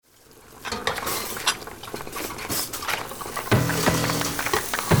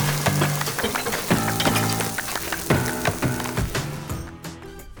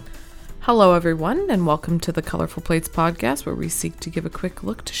Hello, everyone, and welcome to the Colorful Plates podcast, where we seek to give a quick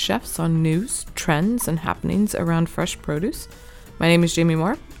look to chefs on news, trends, and happenings around fresh produce. My name is Jamie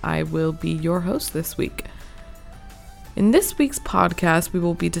Moore. I will be your host this week. In this week's podcast, we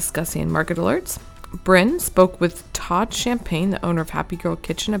will be discussing market alerts. Bryn spoke with Todd Champagne, the owner of Happy Girl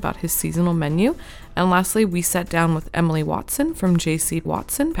Kitchen, about his seasonal menu. And lastly, we sat down with Emily Watson from J.C.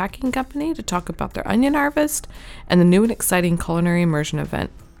 Watson Packing Company to talk about their onion harvest and the new and exciting culinary immersion event.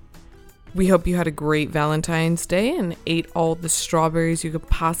 We hope you had a great Valentine's Day and ate all the strawberries you could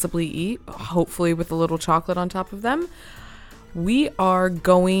possibly eat, hopefully with a little chocolate on top of them. We are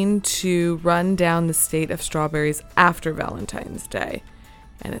going to run down the state of strawberries after Valentine's Day,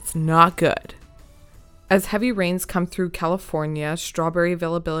 and it's not good. As heavy rains come through California, strawberry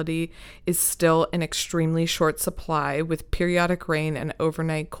availability is still in extremely short supply, with periodic rain and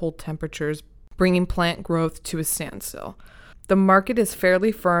overnight cold temperatures bringing plant growth to a standstill. The market is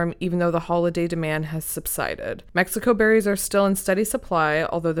fairly firm, even though the holiday demand has subsided. Mexico berries are still in steady supply,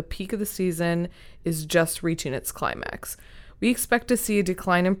 although the peak of the season is just reaching its climax. We expect to see a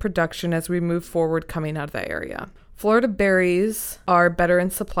decline in production as we move forward coming out of that area. Florida berries are better in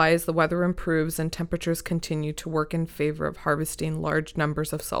supply as the weather improves and temperatures continue to work in favor of harvesting large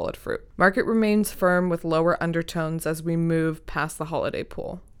numbers of solid fruit. Market remains firm with lower undertones as we move past the holiday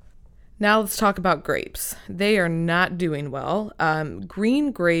pool. Now let's talk about grapes. They are not doing well.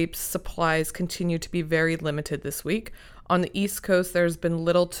 Green grapes supplies continue to be very limited this week. On the East Coast, there's been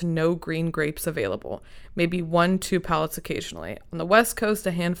little to no green grapes available, maybe 1-2 pallets occasionally. On the West Coast,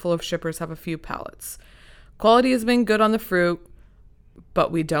 a handful of shippers have a few pallets. Quality has been good on the fruit,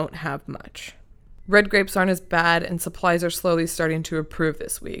 but we don't have much. Red grapes aren't as bad, and supplies are slowly starting to improve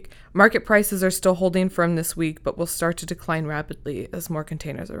this week. Market prices are still holding firm this week, but will start to decline rapidly as more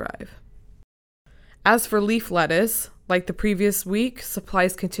containers arrive. As for leaf lettuce, like the previous week,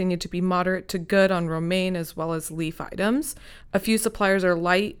 supplies continue to be moderate to good on romaine as well as leaf items. A few suppliers are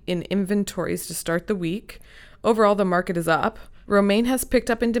light in inventories to start the week. Overall, the market is up. Romaine has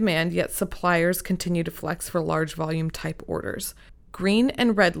picked up in demand, yet suppliers continue to flex for large volume type orders. Green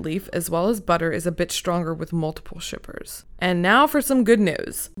and red leaf, as well as butter, is a bit stronger with multiple shippers. And now for some good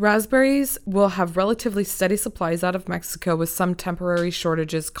news. Raspberries will have relatively steady supplies out of Mexico with some temporary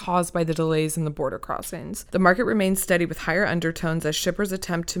shortages caused by the delays in the border crossings. The market remains steady with higher undertones as shippers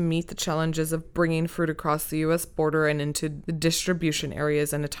attempt to meet the challenges of bringing fruit across the U.S. border and into the distribution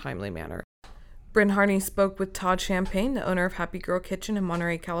areas in a timely manner. Bryn Harney spoke with Todd Champagne, the owner of Happy Girl Kitchen in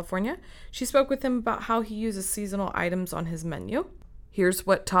Monterey, California. She spoke with him about how he uses seasonal items on his menu. Here's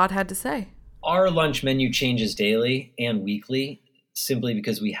what Todd had to say. Our lunch menu changes daily and weekly simply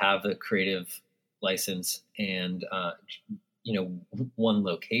because we have the creative license and, one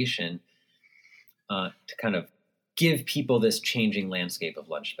location to kind of give people this changing landscape of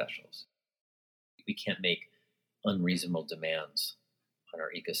lunch specials. We can't make unreasonable demands on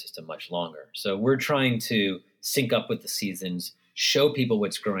our ecosystem much longer. So we're trying to sync up with the seasons, show people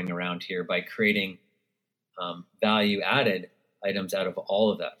what's growing around here by creating value added items out of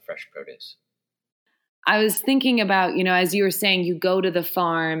all of that fresh produce. I was thinking about, as you were saying, you go to the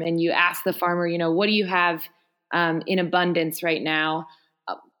farm and you ask the farmer, what do you have in abundance right now?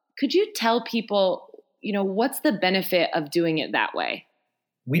 Could you tell people, what's the benefit of doing it that way?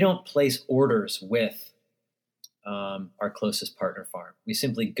 We don't place orders with our closest partner farm. We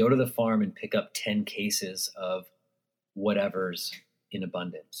simply go to the farm and pick up 10 cases of whatever's in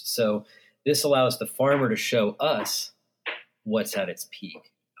abundance. So this allows the farmer to show us what's at its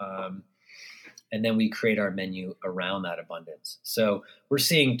peak. And then we create our menu around that abundance. So we're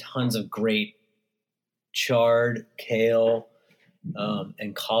seeing tons of great chard, kale,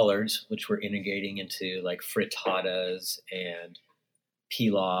 and collards, which we're integrating into like frittatas and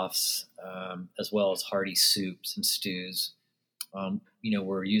pilafs, as well as hearty soups and stews.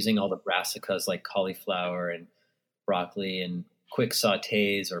 We're using all the brassicas like cauliflower and broccoli and quick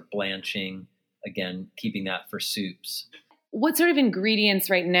sautés or blanching, again, keeping that for soups. What sort of ingredients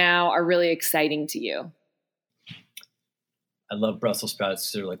right now are really exciting to you? I love Brussels sprouts.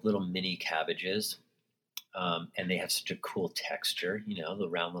 They're like little mini cabbages, and they have such a cool texture, the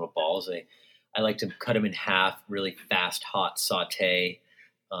round little balls. I like to cut them in half, really fast, hot saute,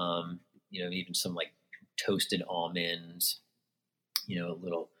 even some like toasted almonds, a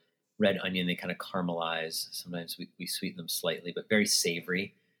little red onion. They kind of caramelize. Sometimes we sweeten them slightly, but very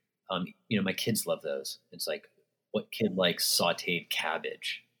savory. My kids love those. It's like, what kid likes sauteed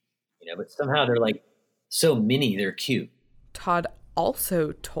cabbage? But somehow they're like so mini, they're cute. Todd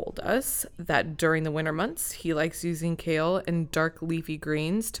also told us that during the winter months, he likes using kale and dark leafy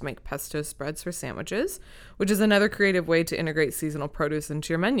greens to make pesto spreads for sandwiches, which is another creative way to integrate seasonal produce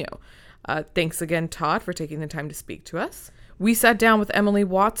into your menu. Thanks again, Todd, for taking the time to speak to us. We sat down with Emily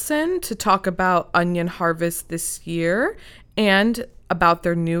Watson to talk about onion harvest this year and about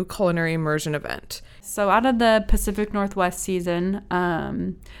their new culinary immersion event. So out of the Pacific Northwest season,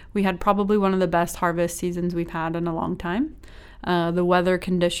 we had probably one of the best harvest seasons we've had in a long time. The weather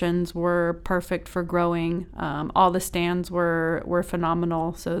conditions were perfect for growing. All the stands were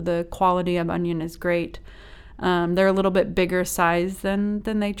phenomenal, so the quality of onion is great. They're a little bit bigger size than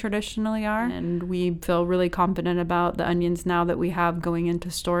they traditionally are, and we feel really confident about the onions now that we have going into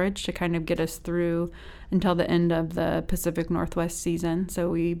storage to kind of get us through until the end of the Pacific Northwest season. So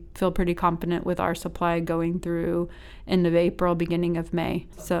we feel pretty confident with our supply going through end of April, beginning of May.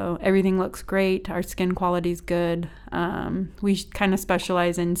 So everything looks great. Our skin quality is good. We kind of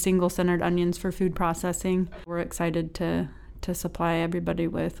specialize in single-centered onions for food processing. We're excited to supply everybody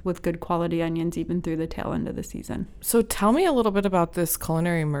with good quality onions even through the tail end of the season. So tell me a little bit about this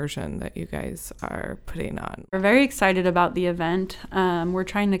culinary immersion that you guys are putting on. We're very excited about the event. We're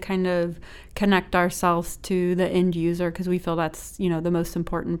trying to kind of connect ourselves to the end user because we feel that's, the most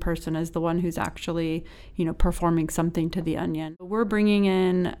important person is the one who's actually, performing something to the onion. We're bringing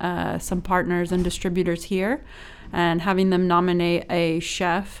in some partners and distributors here and having them nominate a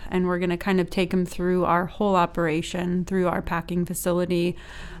chef, and we're going to kind of take them through our whole operation, through our packing facility,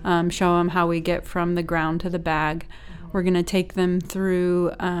 show them how we get from the ground to the bag. We're going to take them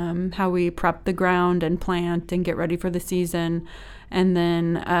through how we prep the ground and plant and get ready for the season. And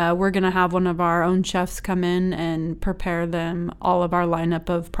then we're going to have one of our own chefs come in and prepare them all of our lineup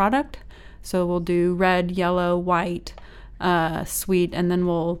of product. So we'll do red, yellow, white, sweet, and then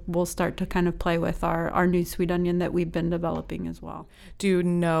we'll start to kind of play with our new sweet onion that we've been developing as well. Do you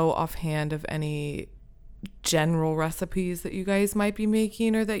know offhand of any general recipes that you guys might be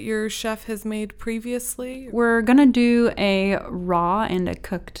making or that your chef has made previously? We're gonna do a raw and a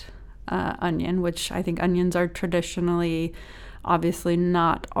cooked onion, which I think onions are traditionally obviously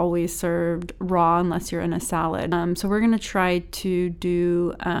not always served raw unless you're in a salad. So we're gonna try to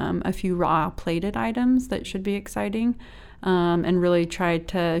do a few raw plated items that should be exciting. And really try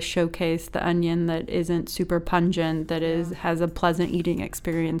to showcase the onion that isn't super pungent, that has a pleasant eating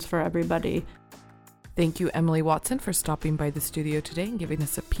experience for everybody. Thank you, Emily Watson, for stopping by the studio today and giving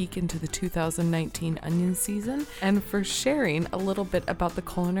us a peek into the 2019 onion season, and for sharing a little bit about the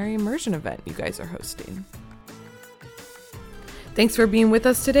culinary immersion event you guys are hosting. Thanks for being with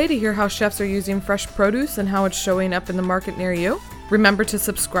us today to hear how chefs are using fresh produce and how it's showing up in the market near you. Remember to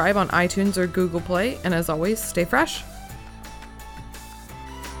subscribe on iTunes or Google Play, and as always, stay fresh.